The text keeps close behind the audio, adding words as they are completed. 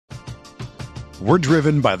We're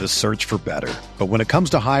driven by the search for better. But when it comes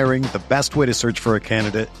to hiring, the best way to search for a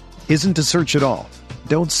candidate isn't to search at all.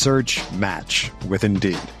 Don't search, match with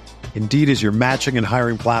Indeed. Indeed is your matching and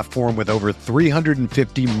hiring platform with over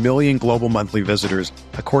 350 million global monthly visitors,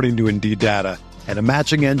 according to Indeed data, and a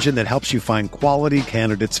matching engine that helps you find quality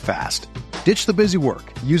candidates fast. Ditch the busy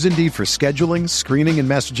work. Use Indeed for scheduling, screening, and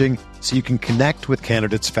messaging so you can connect with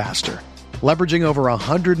candidates faster. Leveraging over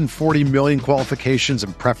 140 million qualifications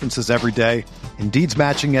and preferences every day, Indeed's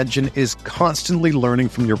matching engine is constantly learning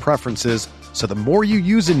from your preferences, so the more you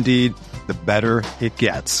use Indeed, the better it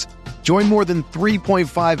gets. Join more than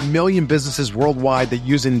 3.5 million businesses worldwide that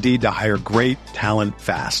use Indeed to hire great talent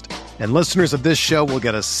fast. And listeners of this show will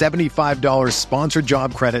get a $75 sponsored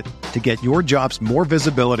job credit to get your jobs more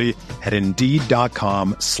visibility at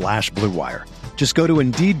Indeed.com/Blue Wire. Just go to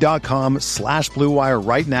Indeed.com/Blue Wire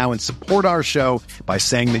right now and support our show by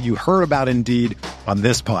saying that you heard about Indeed on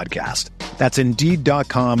this podcast. That's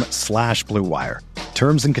Indeed.com/Blue Wire.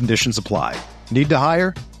 Terms and conditions apply. Need to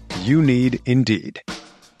hire? You need Indeed.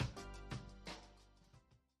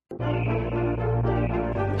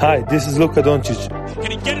 Hi, this is Luka Doncic. Can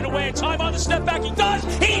he get it away in time on the step back? He does!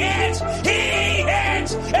 He hits! He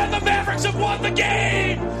hits! And the Mavericks have won the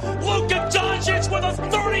game! Luka Doncic with a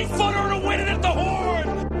 30-footer to win it at the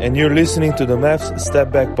horn! And you're listening to the Mavs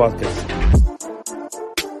Step Back Podcast.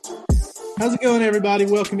 How's it going, everybody?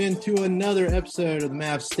 Welcome into another episode of the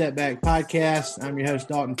Mavs Step Back Podcast. I'm your host,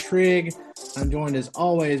 Dalton Trigg. I'm joined, as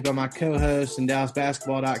always, by my co-host and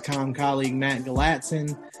DallasBasketball.com colleague, Matt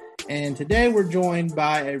Galatson. And today we're joined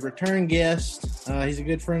by a return guest. He's a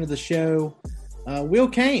good friend of the show, Will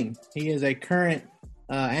Cain. He is a current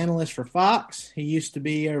analyst for Fox. He used to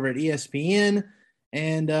be over at ESPN.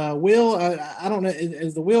 And Will, I don't know,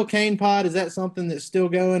 is the Will Cain pod, is that something that's still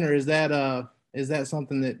going, or is that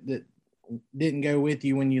something that didn't go with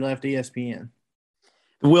you when you left ESPN?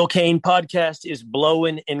 The Will Cain podcast is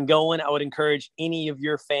blowing and going. I would encourage any of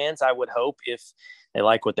your fans, I would hope, if they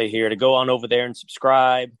like what they hear, to go on over there and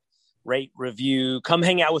subscribe, rate, review, come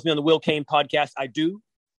hang out with me on the Will Cain podcast. I do,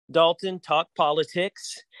 Dalton, talk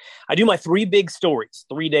politics. I do my 3 big stories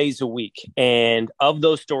 3 days a week. And of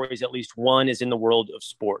those stories, at least one is in the world of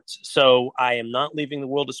sports. So I am not leaving the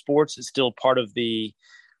world of sports. It's still part of the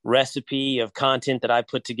recipe of content that I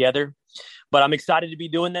put together. But I'm excited to be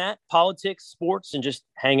doing that. Politics, sports, and just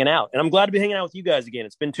hanging out. And I'm glad to be hanging out with you guys again.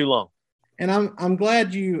 It's been too long. And I'm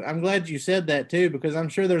glad you said that too, because I'm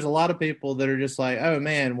sure there's a lot of people that are just like, oh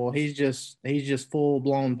man, well he's just full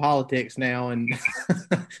blown politics now and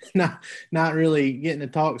not really getting to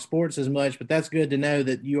talk sports as much. But that's good to know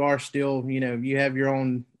that you are still, you have your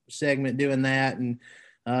own segment doing that, and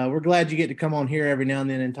we're glad you get to come on here every now and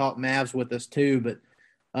then and talk Mavs with us too. But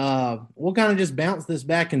we'll kind of just bounce this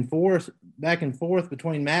back and forth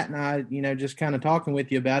between Matt and I, just kind of talking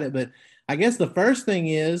with you about it. But I guess the first thing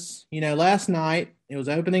is, last night, it was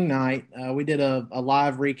opening night. We did a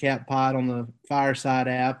live recap pod on the Fireside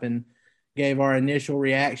app and gave our initial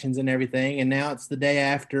reactions and everything. And now it's the day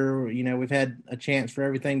after, we've had a chance for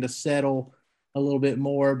everything to settle a little bit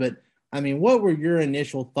more. But, what were your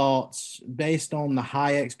initial thoughts based on the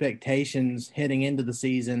high expectations heading into the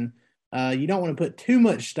season? You don't want to put too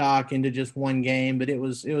much stock into just one game, but it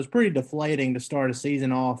was pretty deflating to start a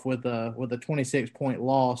season off with a 26-point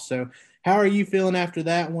loss. So how are you feeling after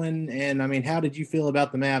that one? And how did you feel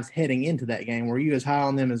about the Mavs heading into that game? Were you as high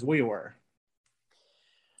on them as we were?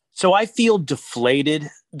 So I feel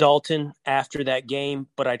deflated, Dalton, after that game,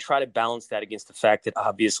 but I try to balance that against the fact that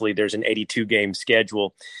obviously there's an 82-game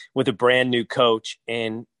schedule with a brand new coach,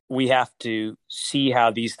 and we have to see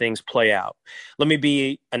how these things play out. Let me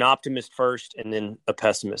be an optimist first and then a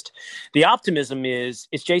pessimist. The optimism is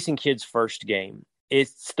it's Jason Kidd's first game.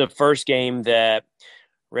 It's the first game that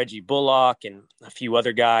Reggie Bullock and a few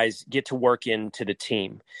other guys get to work into the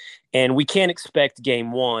team. And we can't expect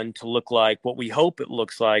game 1 to look like what we hope it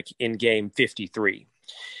looks like in game 53.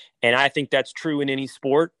 And I think that's true in any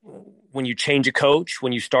sport. When you change a coach,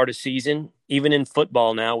 when you start a season, even in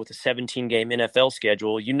football now with a 17-game NFL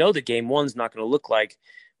schedule, that game 1's not going to look like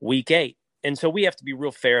week 8. And so we have to be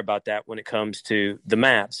real fair about that when it comes to the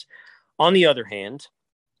Mavs. On the other hand,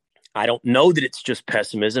 I don't know that it's just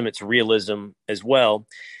pessimism. It's realism as well.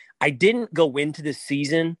 I didn't go into this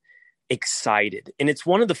season excited. And it's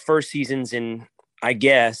one of the first seasons in, I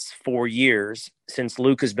guess, 4 years since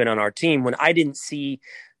Luke has been on our team when I didn't see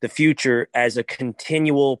the future as a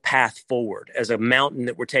continual path forward, as a mountain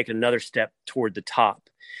that we're taking another step toward the top.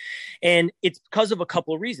 And it's because of a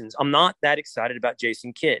couple of reasons. I'm not that excited about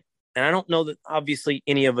Jason Kidd. And I don't know that obviously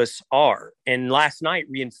any of us are. And last night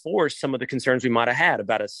reinforced some of the concerns we might have had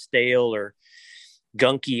about a stale or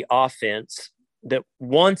gunky offense. that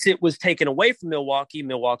once it was taken away from Milwaukee,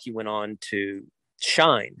 Milwaukee went on to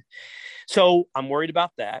shine. So I'm worried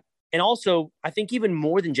about that. And also, I think even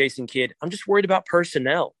more than Jason Kidd, I'm just worried about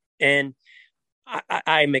personnel. And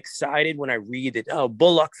I'm excited when I read that,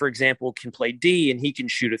 Bullock, for example, can play D and he can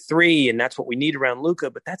shoot a three, and that's what we need around Luka.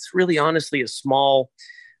 But that's really honestly a small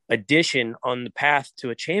addition on the path to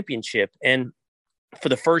a championship. And for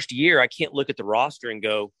the first year, I can't look at the roster and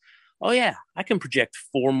go, oh, yeah, I can project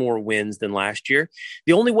 4 more wins than last year.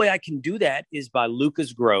 The only way I can do that is by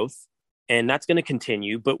Luka's growth, and that's going to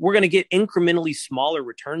continue. But we're going to get incrementally smaller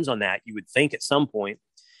returns on that, you would think, at some point.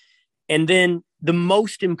 And then the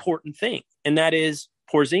most important thing, and that is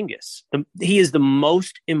Porzingis. He is the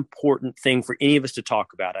most important thing for any of us to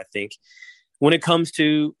talk about, I think, when it comes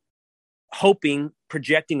to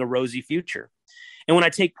projecting a rosy future. And when I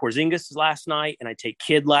take Porzingis last night, and I take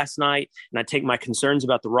Kidd last night, and I take my concerns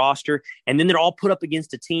about the roster, and then they're all put up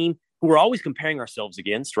against a team who we're always comparing ourselves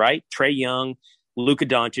against, right? Trae Young, Luka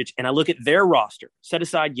Doncic, and I look at their roster, set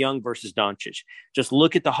aside Young versus Doncic, just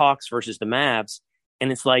look at the Hawks versus the Mavs,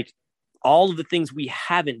 and it's like all of the things we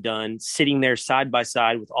haven't done sitting there side by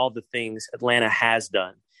side with all the things Atlanta has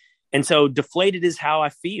done. And so deflated is how I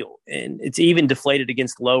feel, and it's even deflated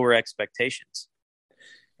against lower expectations.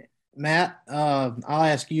 Matt, I'll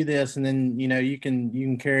ask you this, and then, you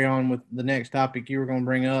can carry on with the next topic you were going to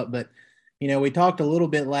bring up. But, we talked a little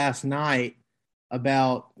bit last night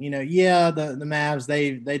about, the Mavs,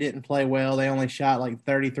 they didn't play well. They only shot like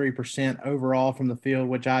 33% overall from the field,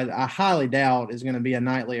 which I highly doubt is going to be a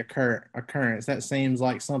nightly occurrence. That seems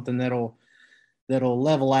like something that'll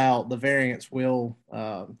level out. The variance will,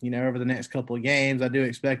 over the next couple of games. I do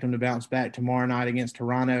expect them to bounce back tomorrow night against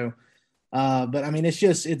Toronto. But I mean,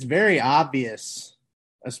 it's very obvious,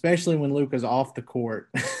 especially when Luka's off the court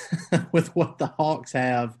with what the Hawks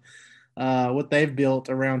have, what they've built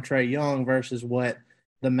around Trae Young versus what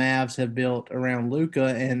the Mavs have built around Luka.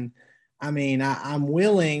 And I mean,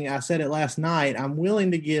 I said it last night, I'm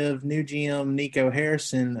willing to give new GM Nico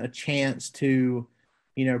Harrison a chance to,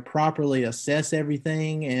 properly assess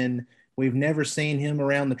everything. And we've never seen him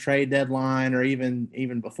around the trade deadline or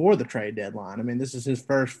even before the trade deadline. I mean, this is his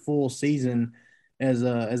first full season as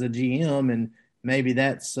a GM, and maybe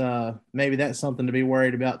that's something to be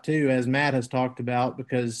worried about too, as Matt has talked about,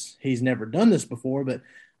 because he's never done this before. But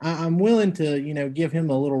I'm willing to give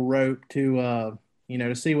him a little rope to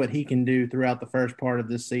to see what he can do throughout the first part of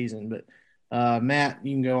this season. But Matt,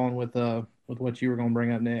 you can go on with what you were going to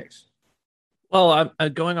bring up next. Well,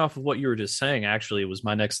 I'm going off of what you were just saying, actually, was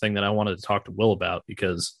my next thing that I wanted to talk to Will about,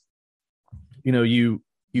 because, you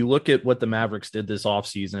look at what the Mavericks did this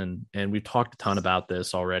offseason, and we've talked a ton about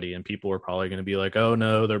this already, and people are probably going to be like, oh,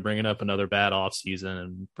 no, they're bringing up another bad offseason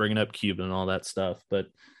and bringing up Cuban and all that stuff. But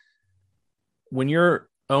when you're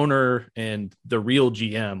owner and the real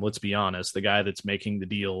GM, let's be honest, the guy that's making the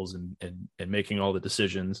deals and making all the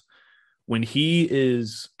decisions, when he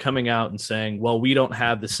is coming out and saying, well, we don't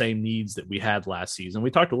have the same needs that we had last season.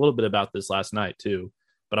 We talked a little bit about this last night too,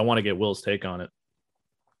 but I want to get Will's take on it.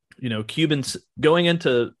 Cuban's going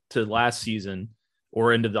into last season,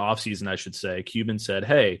 or into the offseason, I should say, Cuban said,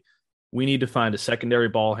 hey, we need to find a secondary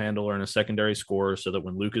ball handler and a secondary scorer so that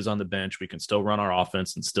when Luke is on the bench, we can still run our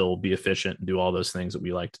offense and still be efficient and do all those things that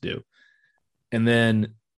we like to do. And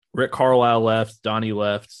then Rick Carlisle left, Donnie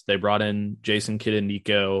left. They brought in Jason Kidd and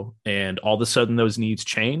Nico, and all of a sudden those needs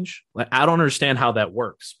change. I don't understand how that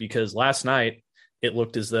works, because last night it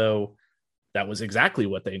looked as though that was exactly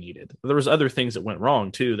what they needed. There was other things that went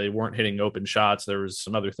wrong too. They weren't hitting open shots. There was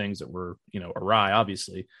some other things that were, awry,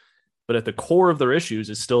 obviously. But at the core of their issues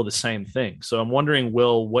is still the same thing. So I'm wondering,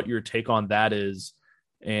 Will, what your take on that is,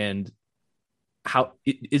 and how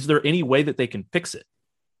is there any way that they can fix it?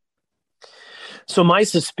 So my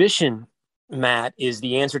suspicion, Matt, is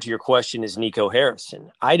the answer to your question is Nico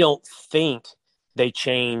Harrison. I don't think they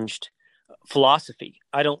changed philosophy.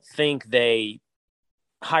 I don't think they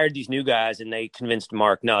hired these new guys and they convinced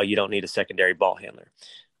Mark, no, you don't need a secondary ball handler.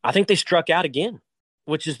 I think they struck out again,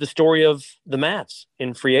 which is the story of the Mavs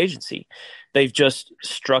in free agency. They've just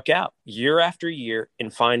struck out year after year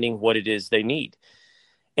in finding what it is they need.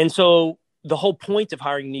 And so the whole point of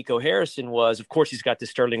hiring Nico Harrison was, of course, he's got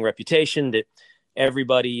this sterling reputation that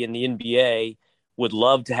everybody in the NBA would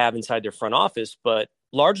love to have inside their front office, but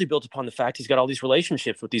largely built upon the fact he's got all these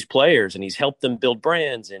relationships with these players and he's helped them build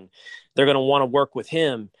brands and they're going to want to work with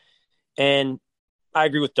him. And I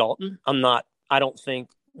agree with Dalton. I don't think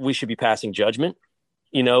we should be passing judgment.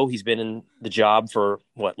 He's been in the job for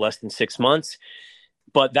less than 6 months,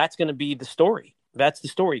 but that's going to be the story. That's the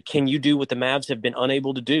story. Can you do what the Mavs have been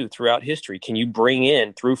unable to do throughout history? Can you bring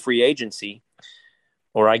in through free agency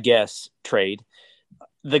or I guess trade,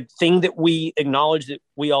 the thing that we acknowledge that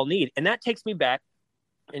we all need. And that takes me back,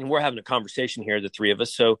 and we're having a conversation here, the three of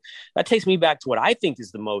us. So that takes me back to what I think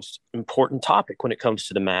is the most important topic when it comes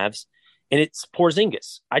to the Mavs, and it's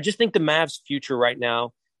Porzingis. I just think the Mavs' future right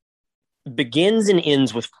now begins and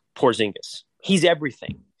ends with Porzingis. He's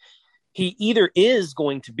everything. He either is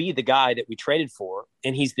going to be the guy that we traded for,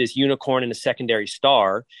 and he's this unicorn and a secondary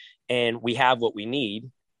star, and we have what we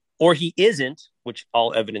need, or he isn't, which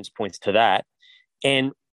all evidence points to that.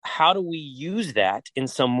 And how do we use that in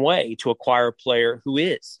some way to acquire a player who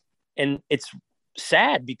is? And it's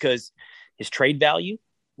sad because his trade value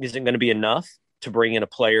isn't going to be enough to bring in a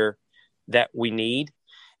player that we need.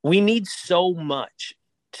 We need so much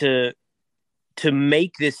to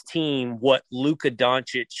make this team what Luka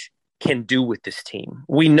Doncic can do with this team.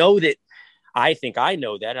 We know that. I think I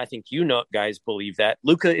know that. I think you know, guys believe that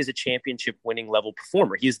Luka is a championship winning level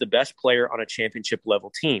performer. He is the best player on a championship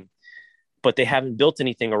level team, but they haven't built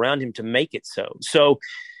anything around him to make it so. So,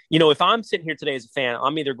 if I'm sitting here today as a fan,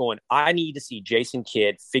 I'm either going, I need to see Jason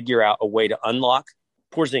Kidd figure out a way to unlock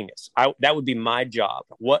Porzingis. That would be my job.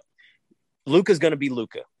 What Luka's going to be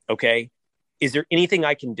Luka. Okay. Is there anything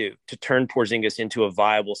I can do to turn Porzingis into a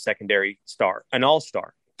viable secondary star, an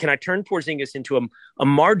all-star? Can I turn Porzingis into a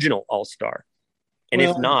marginal all-star? And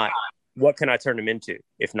if not, what can I turn him into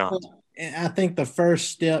if not? I think the first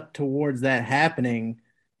step towards that happening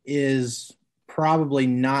is probably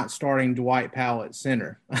not starting Dwight Powell at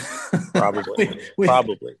center. Probably.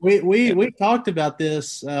 We talked about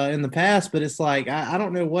this in the past, but it's like I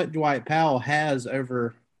don't know what Dwight Powell has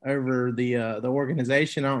over the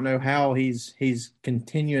organization. I don't know how he's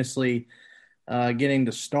continuously getting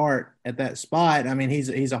to start at that spot. I mean, he's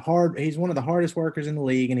one of the hardest workers in the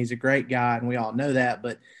league, and he's a great guy, and we all know that.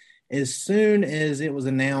 But as soon as it was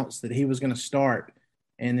announced that he was going to start,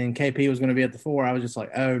 and then KP was going to be at the 4, I was just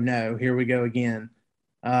like, oh no, here we go again,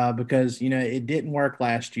 because it didn't work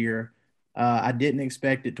last year. I didn't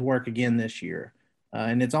expect it to work again this year,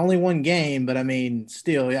 and it's only one game, but I mean,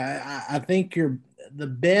 still, I think the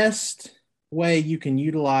best way you can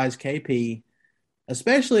utilize KP,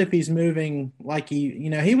 especially if he's moving like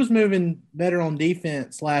he was moving better on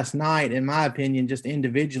defense last night, in my opinion, just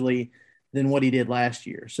individually than what he did last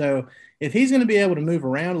year. So if he's going to be able to move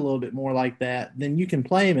around a little bit more like that, then you can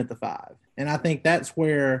play him at the 5. And I think that's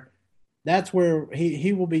where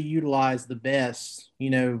he will be utilized the best,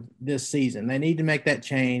 this season. They need to make that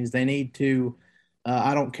change. They need to,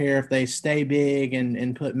 I don't care if they stay big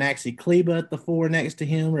and put Maxi Kleba at the 4 next to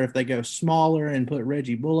him, or if they go smaller and put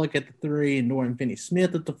Reggie Bullock at the 3 and Dorian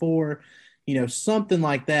Finney-Smith at the 4, something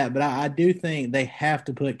like that. But I do think they have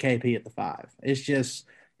to put KP at the 5.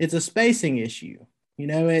 It's a spacing issue.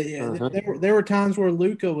 There were times where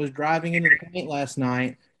Luka was driving into the paint last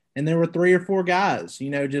night, and there were 3 or 4 guys,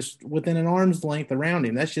 just within an arm's length around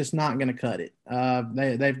him. That's just not going to cut it.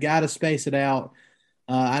 They've got to space it out.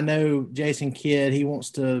 I know Jason Kidd, he wants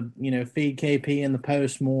to, feed KP in the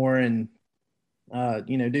post more and,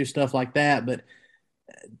 do stuff like that. But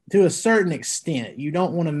to a certain extent, you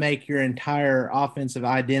don't want to make your entire offensive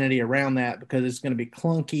identity around that, because it's going to be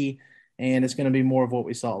clunky and it's going to be more of what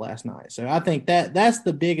we saw last night. So I think that's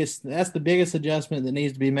the biggest adjustment that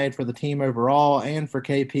needs to be made for the team overall and for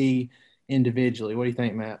KP individually. What do you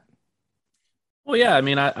think, Matt? Well, yeah, I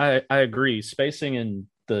mean, I agree. Spacing in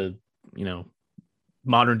the,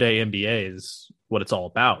 modern day NBA is what it's all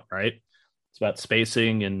about, right? It's about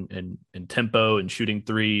spacing and tempo and shooting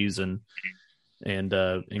threes and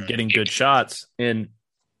getting good shots. And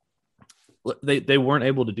they weren't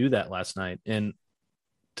able to do that last night. And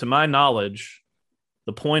to my knowledge,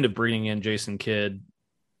 the point of bringing in Jason Kidd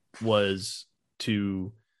was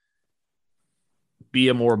to be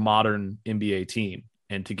a more modern NBA team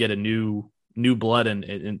and to get a new blood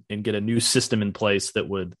and get a new system in place that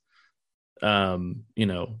would,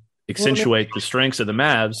 accentuate the strengths of the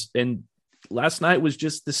Mavs. And last night was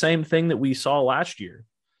just the same thing that we saw last year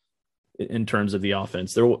in terms of the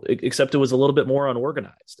offense, except it was a little bit more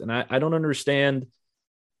unorganized. And I don't understand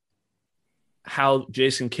how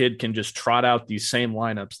Jason Kidd can just trot out these same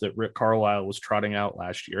lineups that Rick Carlisle was trotting out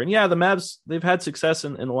last year. And yeah, the Mavs, they've had success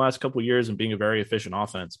in the last couple of years in being a very efficient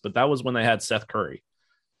offense, but that was when they had Seth Curry,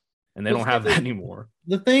 and they don't have that anymore.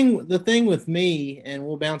 The thing with me, and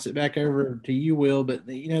we'll bounce it back over to you, Will, but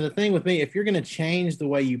the thing with me, if you're going to change the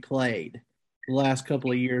way you played the last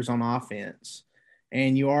couple of years on offense,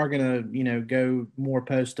 and you are going to, go more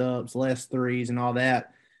post-ups, less threes and all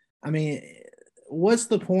that, I mean, what's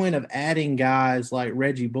the point of adding guys like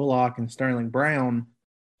Reggie Bullock and Sterling Brown,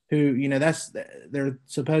 who, they're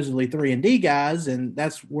supposedly 3-and-D guys, and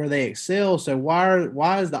that's where they excel. So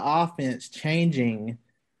why is the offense changing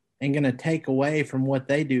and going to take away from what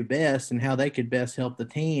they do best and how they could best help the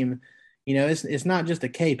team. It's not just a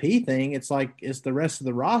KP thing. It's like it's the rest of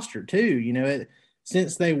the roster too.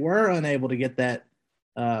 Since they were unable to get that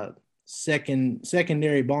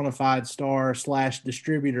secondary bona fide star /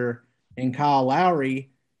 distributor in Kyle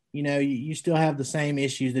Lowry, you still have the same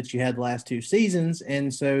issues that you had the last 2 seasons.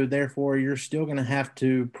 And so therefore you're still going to have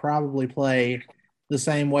to probably play the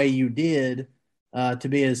same way you did to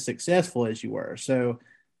be as successful as you were. So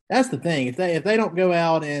that's the thing. If they don't go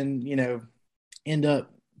out and, end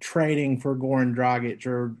up trading for Goran Dragic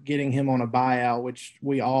or getting him on a buyout, which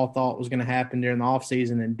we all thought was going to happen during the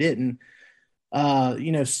offseason and didn't,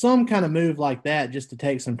 some kind of move like that just to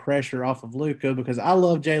take some pressure off of Luka, because I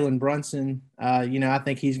love Jalen Brunson. I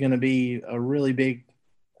think he's going to be a really big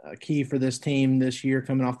key for this team this year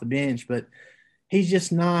coming off the bench, but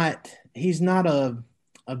he's not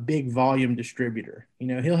a big volume distributor.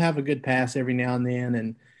 He'll have a good pass every now and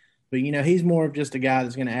then, but he's more of just a guy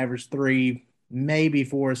that's going to average 3, maybe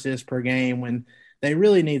 4 assists per game, when they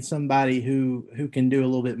really need somebody who can do a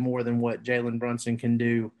little bit more than what Jalen Brunson can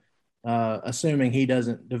do, assuming he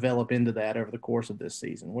doesn't develop into that over the course of this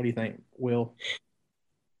season. What do you think, Will?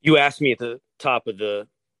 You asked me at the top of the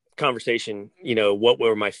conversation, what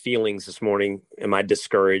were my feelings this morning? Am I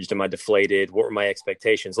discouraged? Am I deflated? What were my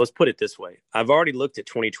expectations? Let's put it this way. I've already looked at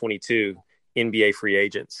 2022 NBA free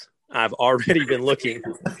agents. I've already been looking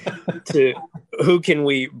to who can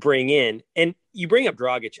we bring in. And you bring up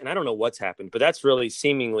Dragic, and I don't know what's happened, but that's really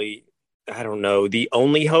seemingly, I don't know, the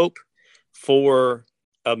only hope for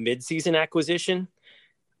a midseason acquisition.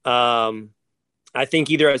 I think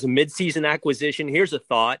either as a midseason acquisition, here's a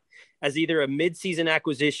thought, as either a midseason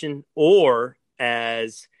acquisition or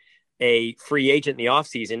as a free agent in the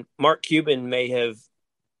offseason, Mark Cuban may have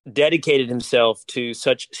dedicated himself to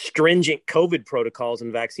such stringent COVID protocols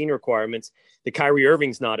and vaccine requirements that Kyrie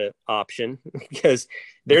Irving's not an option, because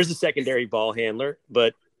there's a secondary ball handler,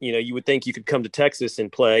 but you would think you could come to Texas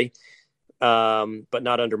and play, but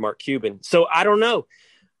not under Mark Cuban. So I don't know.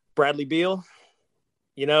 Bradley Beal,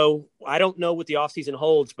 I don't know what the offseason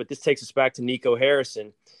holds, but this takes us back to Nico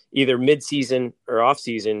Harrison. Either midseason or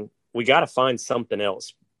offseason, we got to find something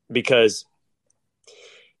else, because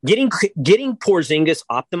getting Porzingis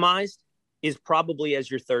optimized is probably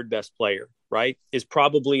as your third best player, right? Is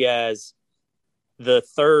probably as the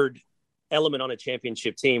third element on a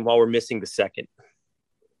championship team while we're missing the second.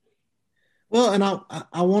 Well, and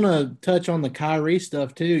I want to touch on the Kyrie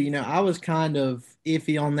stuff too. I was kind of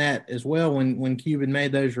iffy on that as well when Cuban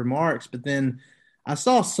made those remarks, but then I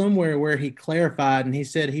saw somewhere where he clarified and he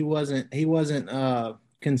said he wasn't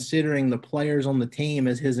considering the players on the team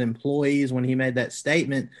as his employees when he made that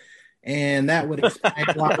statement, and that would explain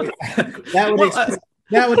why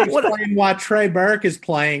explain why Trey Burke is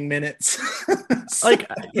playing minutes. Like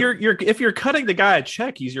if you're cutting the guy a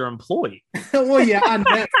check, he's your employee. Well, yeah,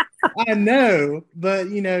 I know, but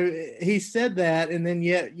he said that, and then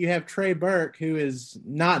yet you have Trey Burke, who is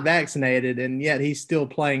not vaccinated, and yet he's still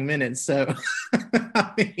playing minutes. So,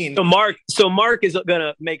 so Mark is going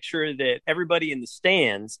to make sure that everybody in the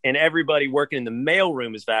stands and everybody working in the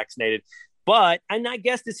mailroom is vaccinated. But, and I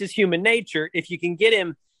guess this is human nature, if you can get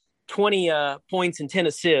him 20 points and 10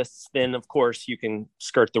 assists, then of course you can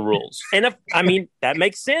skirt the rules. And that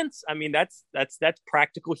makes sense. That's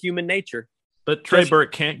practical human nature. But Trey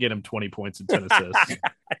Burke can't get him 20 points and 10 assists.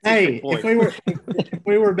 Hey, if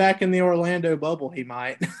we were back in the Orlando bubble, he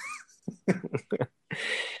might.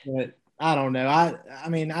 But I don't know.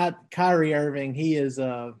 Kyrie Irving, he is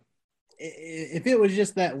if it was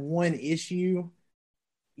just that one issue,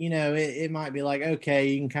 it might be like, okay,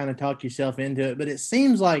 you can kind of talk yourself into it, but it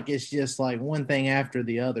seems like it's just like one thing after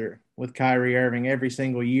the other with Kyrie Irving every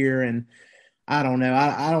single year. And I don't know.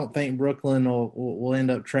 I don't think Brooklyn will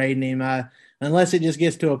end up trading him. Unless it just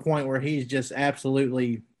gets to a point where he's just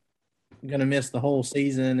absolutely going to miss the whole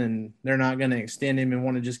season and they're not going to extend him and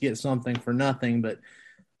want to just get something for nothing. But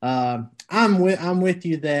I'm with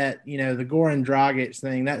you that, the Goran Dragic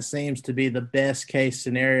thing, that seems to be the best case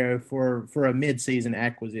scenario for a midseason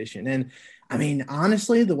acquisition. And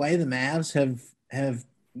honestly, the way the Mavs have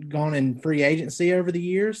gone in free agency over the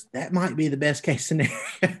years, that might be the best case scenario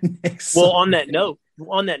next Well, summer. on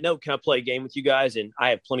that note, can I play a game with you guys? And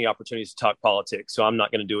I have plenty of opportunities to talk politics, so I'm not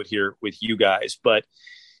going to do it here with you guys, but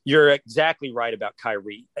you're exactly right about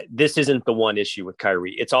Kyrie. This isn't the one issue with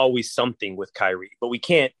Kyrie. It's always something with Kyrie, but we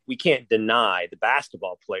can't deny the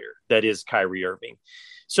basketball player that is Kyrie Irving.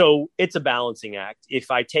 So it's a balancing act. If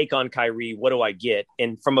I take on Kyrie, what do I get?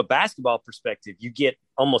 And from a basketball perspective, you get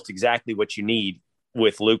almost exactly what you need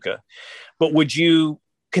with Luka. But would you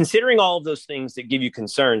considering all of those things that give you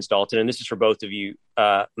concerns, Dalton, and this is for both of you,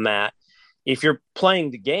 Matt, if you're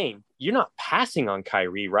playing the game, you're not passing on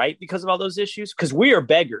Kyrie, right? Because of all those issues? Because we are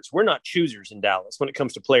beggars. We're not choosers in Dallas when it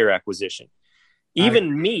comes to player acquisition.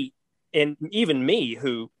 Even me,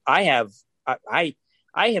 who I have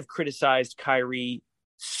criticized Kyrie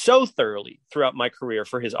so thoroughly throughout my career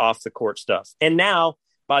for his off the court stuff. And now,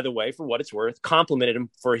 by the way, for what it's worth, complimented him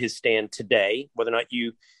for his stand today. Whether or not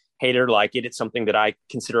you hate it or like it, it's something that I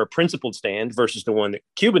consider a principled stand versus the one that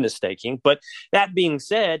Cuban is taking. But that being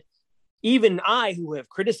said, even I, who have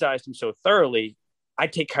criticized him so thoroughly, I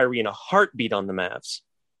take Kyrie in a heartbeat on the Mavs.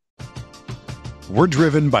 We're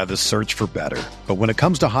driven by the search for better. But when it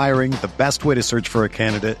comes to hiring, the best way to search for a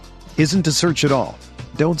candidate isn't to search at all.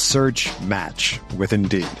 Don't search, match with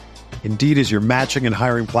Indeed. Indeed is your matching and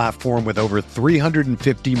hiring platform with over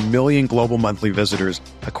 350 million global monthly visitors,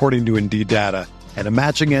 according to Indeed data, and a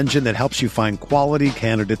matching engine that helps you find quality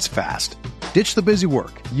candidates fast. Ditch the busy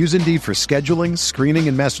work. Use Indeed for scheduling, screening,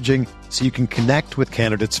 and messaging so you can connect with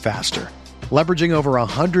candidates faster. Leveraging over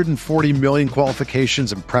 140 million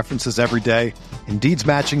qualifications and preferences every day, Indeed's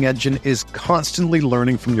matching engine is constantly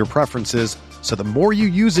learning from your preferences, so the more you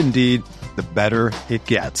use Indeed, the better it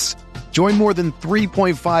gets. Join more than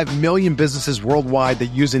 3.5 million businesses worldwide that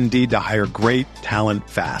use Indeed to hire great talent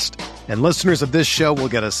fast. And listeners of this show will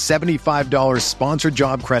get a $75 sponsored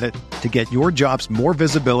job credit to get your jobs more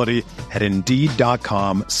visibility at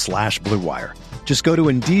Indeed.com/Blue Wire. Just go to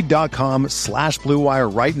Indeed.com/Blue Wire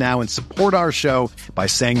right now and support our show by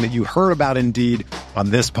saying that you heard about Indeed on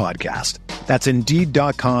this podcast. That's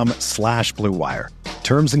Indeed.com/Blue Wire.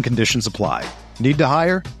 Terms and conditions apply. Need to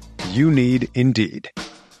hire? You need Indeed.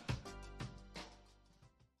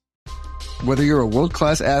 Whether you're a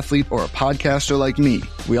world-class athlete or a podcaster like me,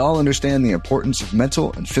 we all understand the importance of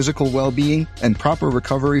mental and physical well-being and proper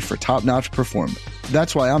recovery for top-notch performance.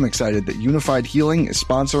 That's why I'm excited that Unified Healing is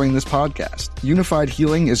sponsoring this podcast. Unified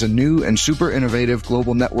Healing is a new and super innovative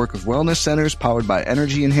global network of wellness centers powered by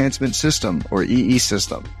Energy Enhancement System, or EE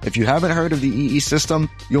System. If you haven't heard of the EE System,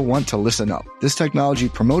 you'll want to listen up. This technology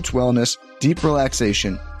promotes wellness, deep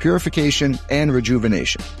relaxation, purification, and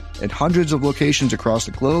rejuvenation. At hundreds of locations across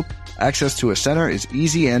the globe, access to a center is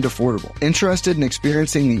easy and affordable. Interested in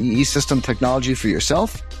experiencing the EE System technology for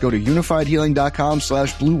yourself? Go to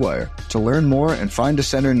unifiedhealing.com/Blue Wire to learn more and find a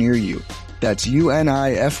center near you. That's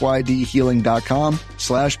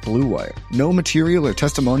UNIFYDhealing.com/Blue Wire. No material or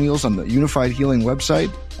testimonials on the Unified Healing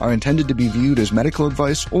website are intended to be viewed as medical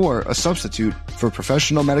advice or a substitute for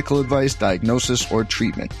professional medical advice, diagnosis, or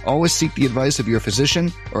treatment. Always seek the advice of your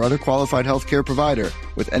physician or other qualified healthcare provider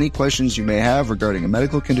with any questions you may have regarding a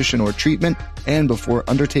medical condition or treatment and before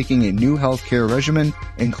undertaking a new healthcare regimen,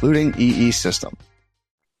 including EE System.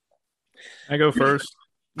 I go first.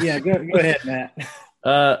 Yeah, go ahead, Matt.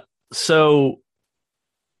 So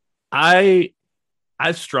I've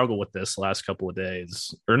struggled with this last couple of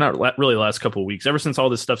days, or not really last couple of weeks, ever since all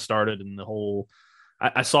this stuff started and the whole,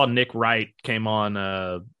 I saw Nick Wright came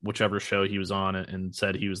on whichever show he was on and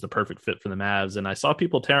said he was the perfect fit for the Mavs. And I saw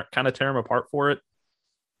people kind of tear him apart for it,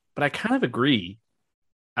 but I kind of agree.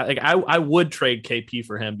 I would trade KP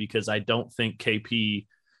for him because I don't think KP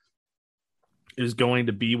is going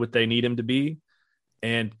to be what they need him to be.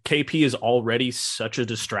 And KP is already such a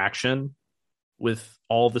distraction with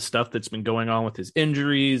all the stuff that's been going on with his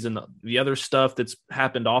injuries and the other stuff that's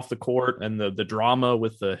happened off the court and the drama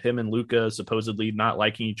with him and Luka supposedly not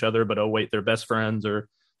liking each other, but, oh, wait, they're best friends or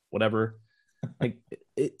whatever. Like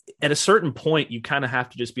at a certain point, you kind of have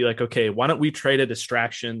to just be like, okay, why don't we trade a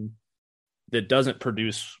distraction that doesn't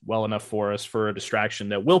produce well enough for us for a distraction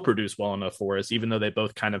that will produce well enough for us, even though they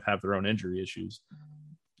both kind of have their own injury issues.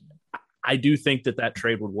 I do think that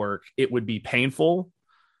trade would work. It would be painful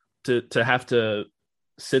to have to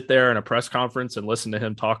sit there in a press conference and listen to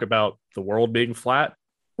him talk about the world being flat.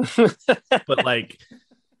 But like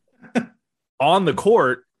on the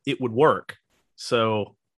court, it would work.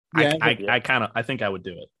 So yeah, I think I would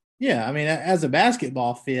do it. Yeah, I mean, as a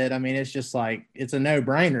basketball fit, I mean, it's just like it's a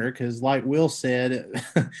no-brainer because, like Will said,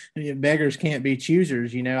 beggars can't be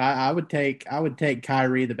choosers. You know, I would take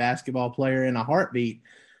Kyrie, the basketball player, in a heartbeat,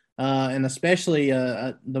 and especially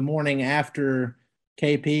the morning after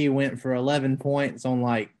KP went for 11 points on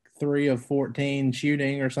like 3 of 14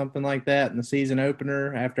 shooting or something like that in the season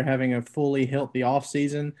opener after having a fully healthy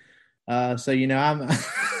offseason. So you know, I'm.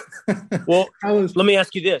 Well, let me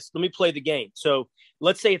ask you this. Let me play the game. So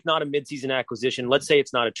let's say it's not a midseason acquisition. Let's say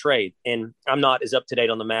it's not a trade. And I'm not as up to date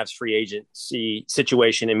on the Mavs free agency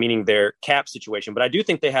situation and meaning their cap situation, but I do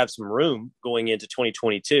think they have some room going into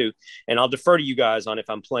 2022. And I'll defer to you guys on if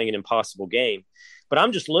I'm playing an impossible game. But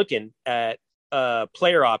I'm just looking at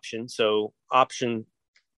player option, so option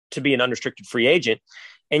to be an unrestricted free agent.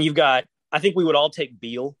 And you've got, I think we would all take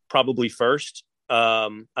Beal probably first. I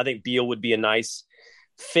think Beal would be a nice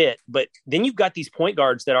fit. But then you've got these point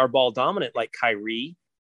guards that are ball dominant, like Kyrie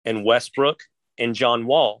and Westbrook and John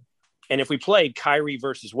Wall. And if we played Kyrie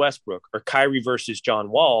versus Westbrook or Kyrie versus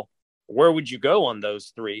John Wall, where would you go on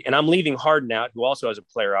those three? And I'm leaving Harden out, who also has a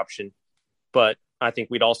player option. But I think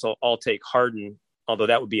we'd also all take Harden, although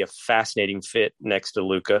that would be a fascinating fit next to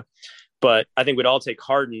Luka. But I think we'd all take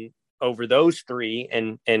Harden over those three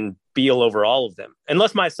and Beal over all of them.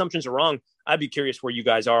 Unless my assumptions are wrong, I'd be curious where you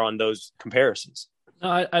guys are on those comparisons.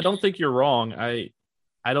 No, I don't think you're wrong.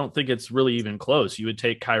 I don't think it's really even close. You would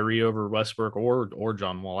take Kyrie over Westbrook or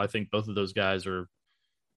John Wall. I think both of those guys are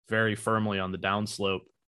very firmly on the downslope.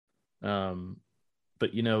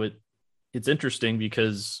 But it's interesting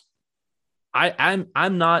because I'm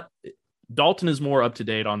not. Dalton is more up to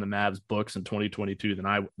date on the Mavs books in 2022 than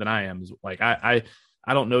I am. Like I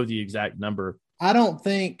don't know the exact number. I don't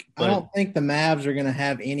think the Mavs are going to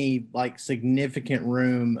have any like significant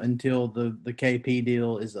room until the KP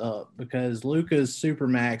deal is up, because Luka's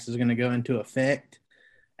Supermax is going to go into effect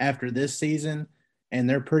after this season, and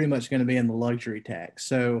they're pretty much going to be in the luxury tax.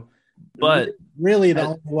 So, but really, the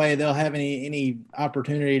only way they'll have any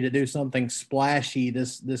opportunity to do something splashy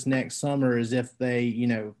this next summer is if they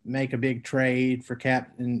make a big trade for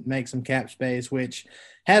cap and make some cap space, which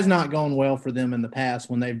has not gone well for them in the past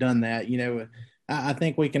when they've done that. I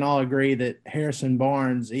think we can all agree that Harrison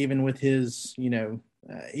Barnes, even with his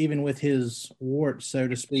warts, so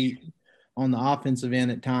to speak, on the offensive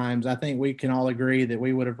end at times, I think we can all agree that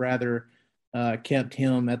we would have rather kept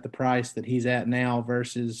him at the price that he's at now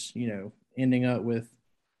versus, ending up with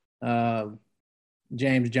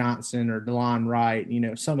James Johnson or DeLon Wright,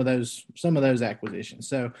 some of those acquisitions.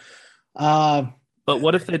 So, but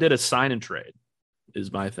what if they did a sign and trade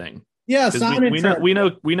is my thing. Yeah,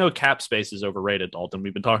 we know cap space is overrated, Dalton.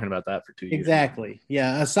 We've been talking about that for 2 years. Exactly.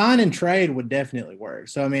 Yeah, a sign and trade would definitely work.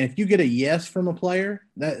 So, I mean, if you get a yes from a player,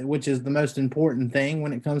 which is the most important thing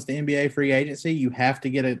when it comes to NBA free agency, you have to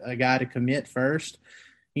get a guy to commit first.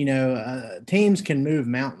 Teams can move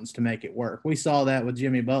mountains to make it work. We saw that with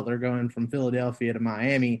Jimmy Butler going from Philadelphia to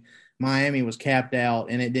Miami. Miami was capped out,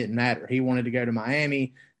 and it didn't matter. He wanted to go to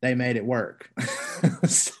Miami. They made it work.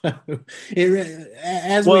 So,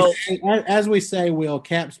 as we say, Will,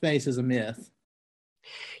 cap space is a myth.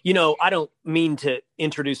 I don't mean to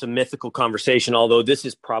introduce a mythical conversation, although this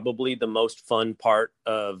is probably the most fun part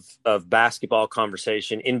of basketball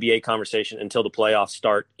conversation, NBA conversation until the playoffs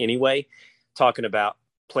start anyway, talking about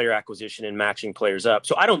player acquisition and matching players up.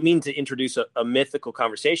 So I don't mean to introduce a mythical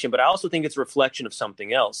conversation, but I also think it's a reflection of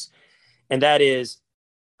something else. And that is,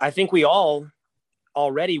 I think we all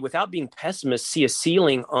already, without being pessimists, see a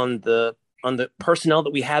ceiling on the personnel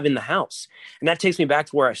that we have in the house. And that takes me back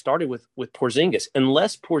to where I started with Porzingis.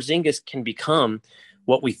 Unless Porzingis can become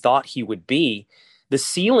what we thought he would be, the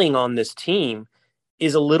ceiling on this team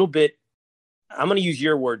is a little bit, I'm going to use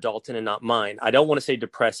your word, Dalton, and not mine. I don't want to say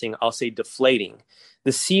depressing. I'll say deflating.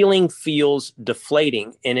 The ceiling feels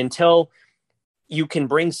deflating. And until you can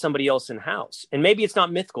bring somebody else in house, and maybe it's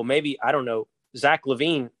not mythical, maybe, I don't know, Zach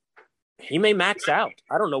LaVine, he may max out.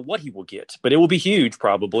 I don't know what he will get, but it will be huge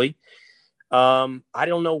probably. I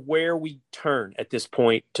don't know where we turn at this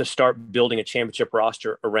point to start building a championship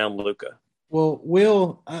roster around Luka. Well,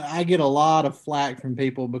 Will, I get a lot of flack from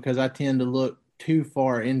people because I tend to look too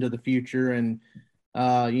far into the future. And,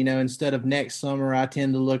 instead of next summer, I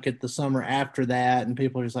tend to look at the summer after that. And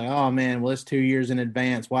people are just like, oh, man, well, it's 2 years in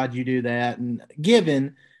advance. Why'd you do that? And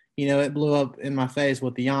given, it blew up in my face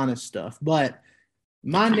with the Giannis stuff. But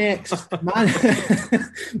my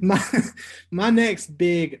next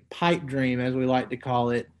big pipe dream, as we like to call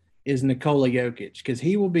it, is Nikola Jokic, because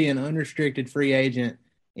he will be an unrestricted free agent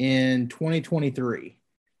in 2023.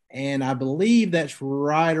 And I believe that's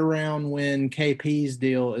right around when KP's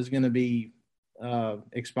deal is going to be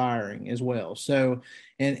expiring as well. So,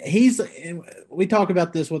 and we talk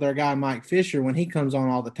about this with our guy Mike Fisher when he comes on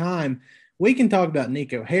all the time. We can talk about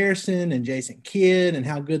Nico Harrison and Jason Kidd and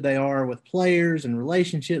how good they are with players and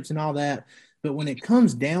relationships and all that. But when it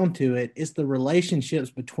comes down to it, it's the relationships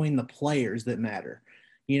between the players that matter.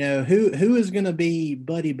 Who is going to be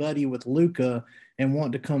buddy with Luka and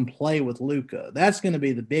want to come play with Luka? That's going to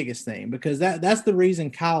be the biggest thing, because that's the reason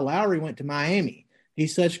Kyle Lowry went to Miami.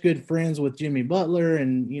 He's such good friends with Jimmy Butler,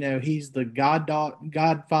 and, he's the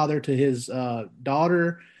godfather to his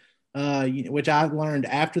daughter. Which I learned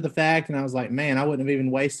after the fact, and I was like, man, I wouldn't have even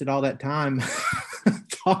wasted all that time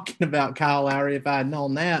talking about Kyle Lowry if I had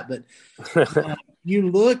known that. But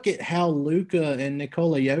you look at how Luka and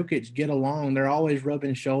Nikola Jokic get along. They're always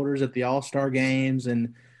rubbing shoulders at the All-Star games,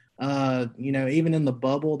 and even in the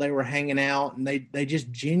bubble, they were hanging out, and they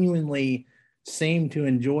just genuinely seem to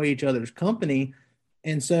enjoy each other's company.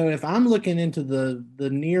 And so, if I'm looking into the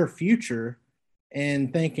near future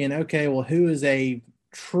and thinking, okay, well, who is a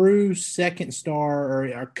true second star or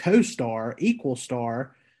a co-star, equal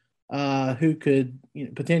star, who could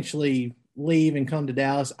potentially leave and come to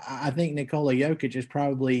Dallas? I think Nikola Jokic is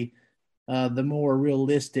probably the more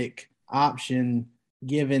realistic option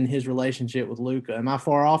given his relationship with Luka. Am I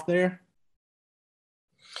far off there?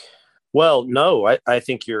 Well, no, I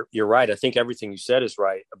think you're right. I think everything you said is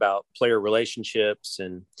right about player relationships,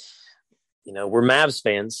 and we're Mavs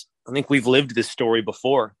fans. I think we've lived this story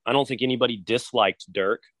before. I don't think anybody disliked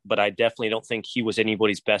Dirk, but I definitely don't think he was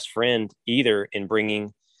anybody's best friend either in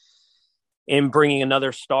bringing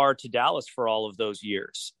another star to Dallas for all of those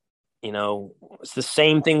years. It's the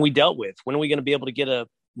same thing we dealt with. When are we going to be able to get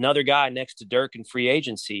another guy next to Dirk in free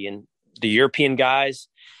agency? And the European guys,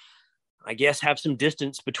 I guess, have some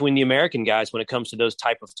distance between the American guys when it comes to those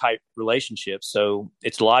type relationships. So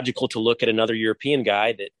it's logical to look at another European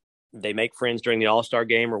guy that they make friends during the All-Star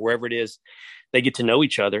game or wherever it is. They get to know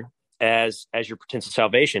each other as your potential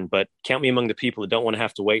salvation. But count me among the people that don't want to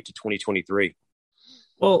have to wait to 2023.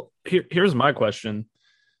 Well, here's my question.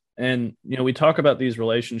 And, we talk about these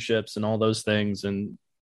relationships and all those things, and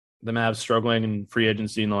the Mavs struggling in free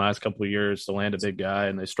agency in the last couple of years to land a big guy,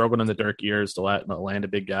 and they struggled in the Dirk years to land a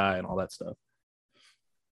big guy and all that stuff.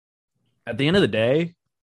 At the end of the day,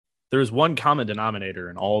 there's one common denominator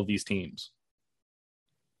in all of these teams,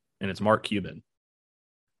 and it's Mark Cuban.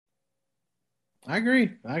 I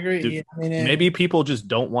agree. Dude, maybe people just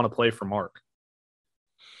don't want to play for Mark.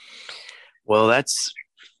 Well,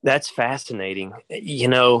 that's fascinating.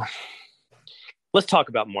 Let's talk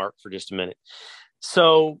about Mark for just a minute.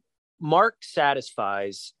 So Mark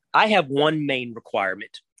satisfies, I have one main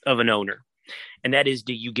requirement of an owner, and that is,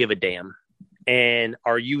 do you give a damn? And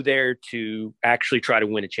are you there to actually try to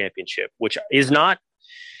win a championship, which is not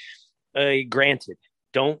granted.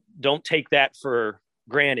 Don't take that for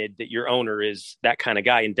granted that your owner is that kind of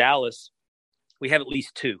guy. In Dallas, we have at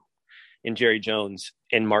least two in Jerry Jones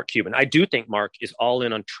and Mark Cuban. I do think Mark is all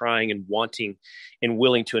in on trying and wanting and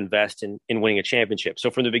willing to invest in winning a championship.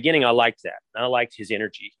 So from the beginning, I liked that. I liked his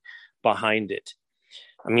energy behind it.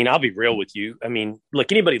 I mean, I'll be real with you. I mean,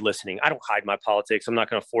 look, anybody listening, I don't hide my politics. I'm not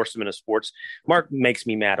going to force them into sports. Mark makes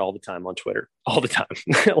me mad all the time on Twitter, all the time,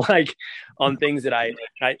 like on things that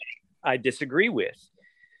I disagree with.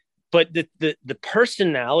 But the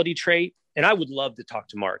personality trait, and I would love to talk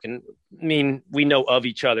to Mark. And I mean, we know of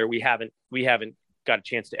each other. We haven't got a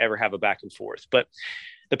chance to ever have a back and forth. But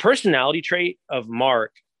the personality trait of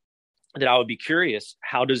Mark that I would be curious,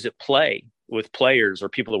 how does it play with players or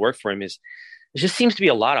people that work for him, is there just seems to be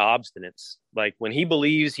a lot of obstinance. Like when he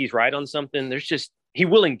believes he's right on something, he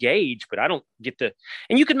will engage, but I don't get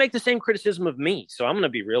and you could make the same criticism of me. So I'm going to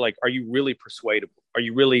be real. Like, are you really persuadable? Are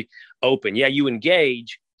you really open? Yeah, you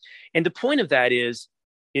engage. And the point of that is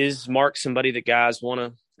Mark somebody that guys want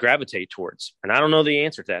to gravitate towards? And I don't know the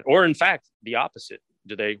answer to that. Or in fact, the opposite.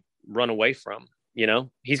 Do they run away from?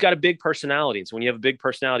 He's got a big personality. And so when you have a big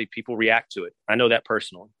personality, people react to it. I know that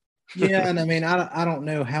personally. Yeah. And I mean, I don't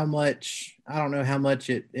know how much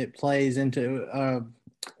it plays into,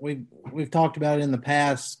 we've talked about it in the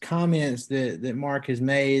past, comments that Mark has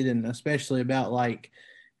made, and especially about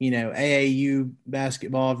AAU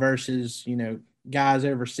basketball versus, guys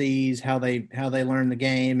overseas, how they learn the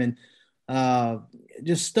game, and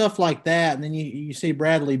just stuff like that. And then you see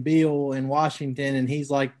Bradley Beal in Washington, and he's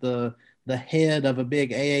like the head of a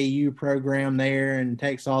big AAU program there, and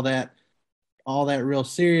takes all that real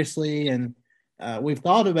seriously. And we've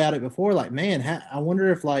thought about it before, like, man, I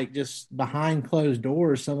wonder if, like, just behind closed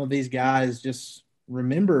doors, some of these guys just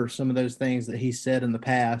remember some of those things that he said in the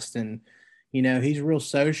past. And he's real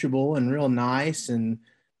sociable and real nice, and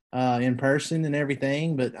in person and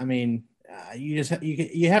everything. But I mean,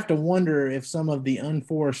 you have to wonder if some of the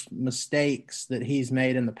unforced mistakes that he's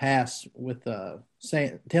made in the past with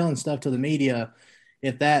telling stuff to the media,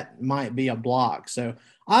 if that might be a block. So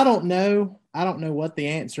I don't know what the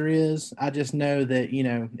answer is. I just know that,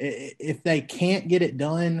 if they can't get it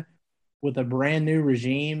done with a brand new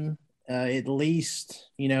regime, at least,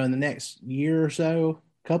 in the next year or so,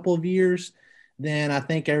 couple of years, then I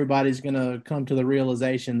think everybody's going to come to the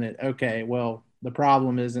realization that, okay, well, the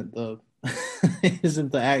problem isn't the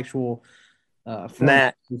actual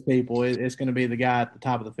Matt people. It's going to be the guy at the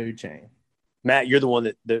top of the food chain. Matt, you're the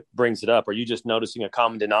one that brings it up. Are you just noticing a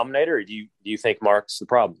common denominator, or do you think Mark's the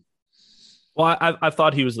problem? Well, I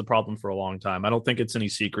thought he was the problem for a long time. I don't think it's any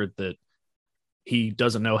secret that he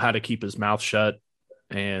doesn't know how to keep his mouth shut.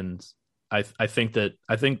 And I think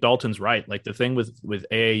Dalton's right. Like the thing with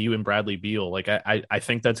AAU and Bradley Beal, like I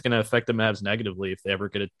think that's going to affect the Mavs negatively if they ever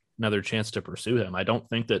get another chance to pursue him. I don't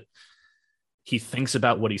think that he thinks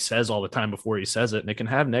about what he says all the time before he says it, and it can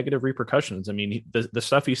have negative repercussions. I mean, the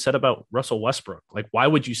stuff he said about Russell Westbrook, like why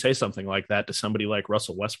would you say something like that to somebody like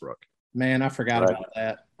Russell Westbrook? Man, I forgot about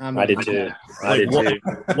that. I did too.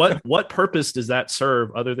 What purpose does that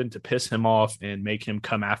serve other than to piss him off and make him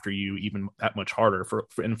come after you even that much harder?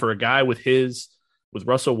 For a guy with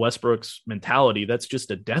Russell Westbrook's mentality, that's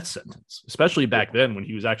just a death sentence, especially back then when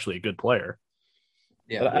he was actually a good player.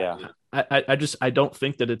 Yeah. I don't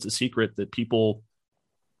think that it's a secret that people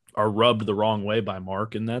are rubbed the wrong way by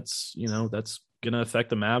Mark, and that's going to affect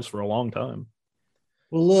the Mavs for a long time.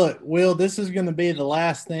 Well, look, Will, this is going to be the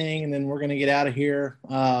last thing, and then we're going to get out of here.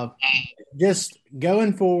 Just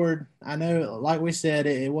going forward, I know, like we said,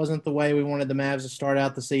 it wasn't the way we wanted the Mavs to start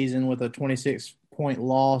out the season with a 26-point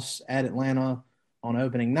loss at Atlanta on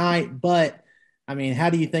opening night. But, I mean, how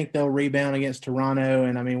do you think they'll rebound against Toronto?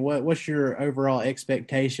 And, I mean, what's your overall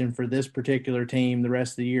expectation for this particular team the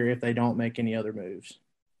rest of the year if they don't make any other moves?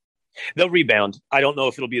 They'll rebound. I don't know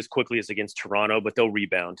if it'll be as quickly as against Toronto, but they'll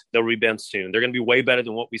rebound. They'll rebound soon. They're going to be way better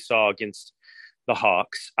than what we saw against the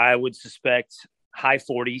Hawks. I would suspect high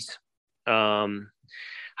 40s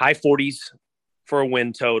for a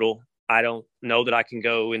win total. I don't know that I can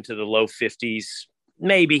go into the low 50s,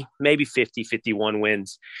 maybe 50, 51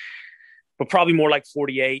 wins, but probably more like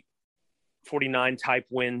 48, 49 type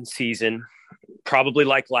win season, probably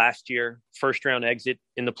like last year, first round exit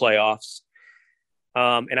in the playoffs.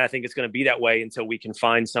 And I think it's going to be that way until we can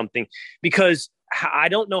find something, because I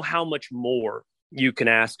don't know how much more you can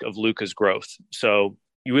ask of Luka's growth. So,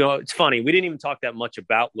 it's funny. We didn't even talk that much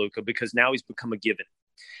about Luka because now he's become a given.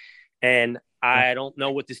 And I don't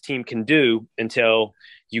know what this team can do until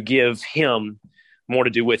you give him more to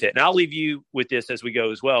do with it. And I'll leave you with this as we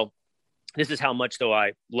go as well. This is how much, though,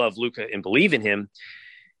 I love Luka and believe in him.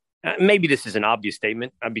 Maybe this is an obvious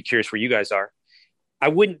statement. I'd be curious where you guys are. I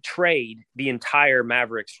wouldn't trade the entire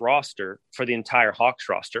Mavericks roster for the entire Hawks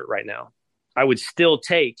roster right now. I would still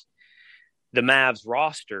take the Mavs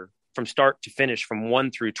roster from start to finish from 1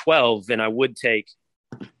 through 12 than I would take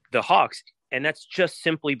the Hawks. And that's just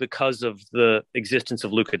simply because of the existence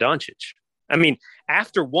of Luka Doncic. I mean,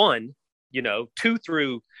 after 2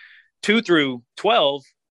 through 12,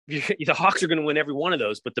 the Hawks are going to win every one of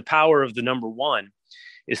those, but the power of the number 1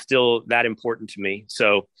 is still that important to me.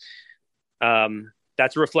 So,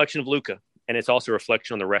 that's a reflection of Luka, and it's also a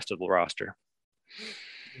reflection on the rest of the roster.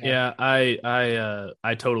 Yeah,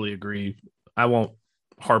 I totally agree. I won't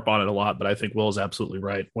harp on it a lot, but I think Will is absolutely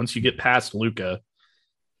right. Once you get past Luka,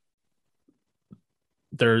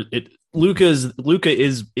 Luka is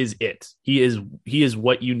it. He is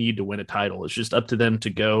what you need to win a title. It's just up to them to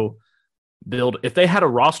go build. If they had a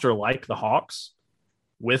roster like the Hawks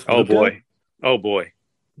with Luka, oh boy,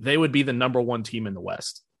 they would be the number 1 team in the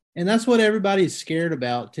West. And that's what everybody's scared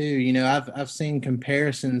about too. You know, I've seen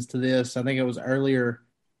comparisons to this. I think it was earlier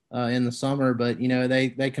in the summer, but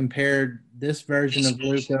they compared this version of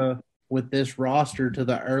Luka with this roster to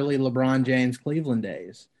the early LeBron James Cleveland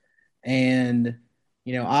days. And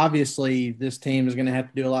obviously this team is going to have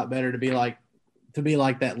to do a lot better to be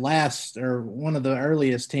like that last or one of the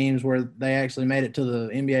earliest teams where they actually made it to the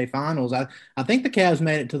NBA Finals. I think the Cavs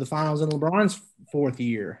made it to the Finals in LeBron's 4th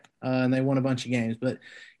year, and they won a bunch of games. But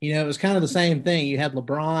it was kind of the same thing. You had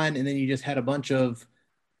LeBron, and then you just had a bunch of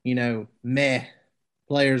meh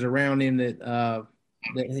players around him that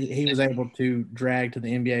he was able to drag to the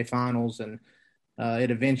NBA Finals, and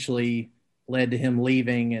it eventually led to him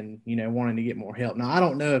leaving and wanting to get more help. Now, I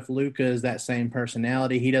don't know if Luka is that same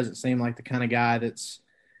personality. He doesn't seem like the kind of guy that's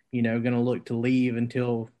going to look to leave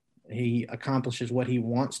until he accomplishes what he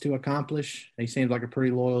wants to accomplish. He seems like a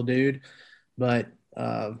pretty loyal dude, but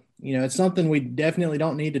it's something we definitely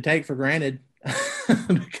don't need to take for granted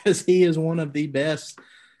because he is one of the best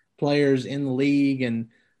players in the league, and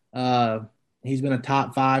he's been a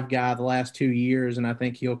top 5 guy the last 2 years, and I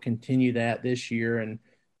think he'll continue that this year. And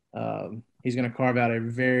he's going to carve out a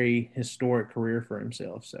very historic career for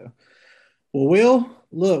himself. So, well, Will,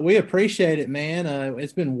 look, we appreciate it, man.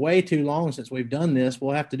 It's been way too long since we've done this.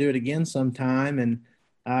 We'll have to do it again sometime. And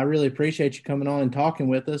I really appreciate you coming on and talking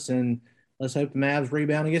with us. And let's hope the Mavs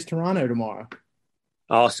rebound against Toronto tomorrow.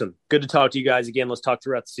 Awesome. Good to talk to you guys again. Let's talk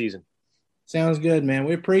throughout the season. Sounds good, man.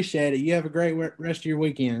 We appreciate it. You have a great rest of your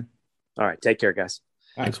weekend. All right. Take care, guys.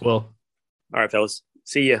 Thanks, Will. All right, fellas.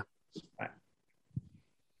 See ya. Bye.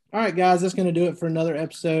 All right, guys, that's going to do it for another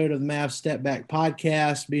episode of the Mavs Step Back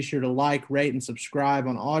Podcast. Be sure to like, rate, and subscribe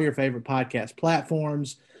on all your favorite podcast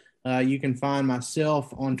platforms. You can find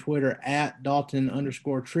myself on Twitter at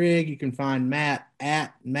Dalton_Trigg. You can find Matt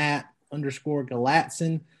at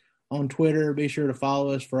Matt_Galatson on Twitter. Be sure to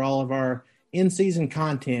follow us for all of our in-season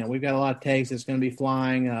content. We've got a lot of takes that's going to be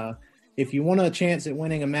flying. If you want a chance at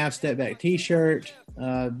winning a Mavs Step Back t-shirt,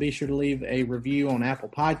 be sure to leave a review on Apple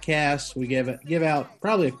Podcasts. We give out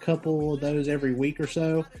probably a couple of those every week or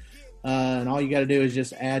so. And all you got to do is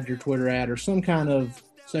just add your Twitter ad or some kind of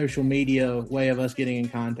social media way of us getting in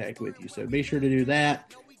contact with you. So be sure to do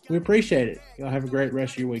that. We appreciate it. Y'all have a great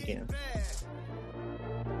rest of your weekend.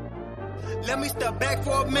 Let me step back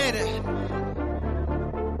for a minute.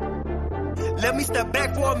 Let me step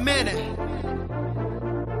back for a minute.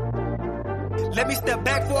 Let me step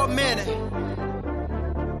back for a minute.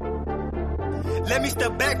 Let me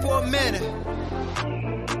step back for a minute.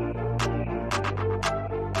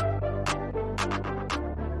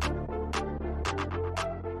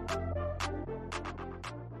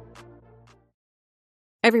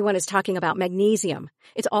 Everyone is talking about magnesium.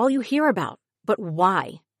 It's all you hear about. But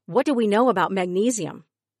why? What do we know about magnesium?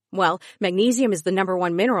 Well, magnesium is the number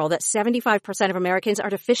one mineral that 75% of Americans are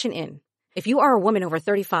deficient in. If you are a woman over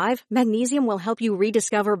 35, magnesium will help you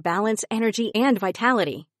rediscover balance, energy, and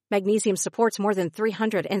vitality. Magnesium supports more than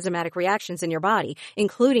 300 enzymatic reactions in your body,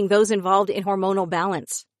 including those involved in hormonal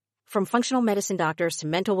balance. From functional medicine doctors to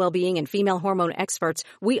mental well-being and female hormone experts,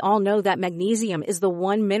 we all know that magnesium is the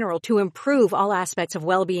one mineral to improve all aspects of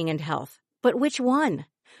well-being and health. But which one?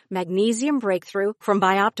 Magnesium Breakthrough from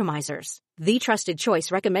Bioptimizers, the trusted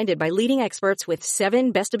choice recommended by leading experts with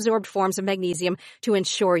 7 best-absorbed forms of magnesium to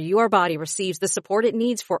ensure your body receives the support it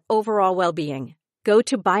needs for overall well-being. Go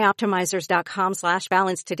to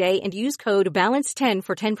bioptimizers.com/balance today and use code BALANCE10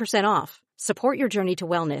 for 10% off. Support your journey to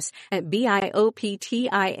wellness at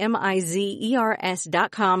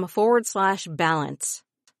bioptimizers.com/balance.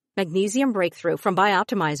 Magnesium Breakthrough from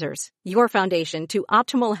Bioptimizers, your foundation to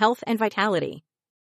optimal health and vitality.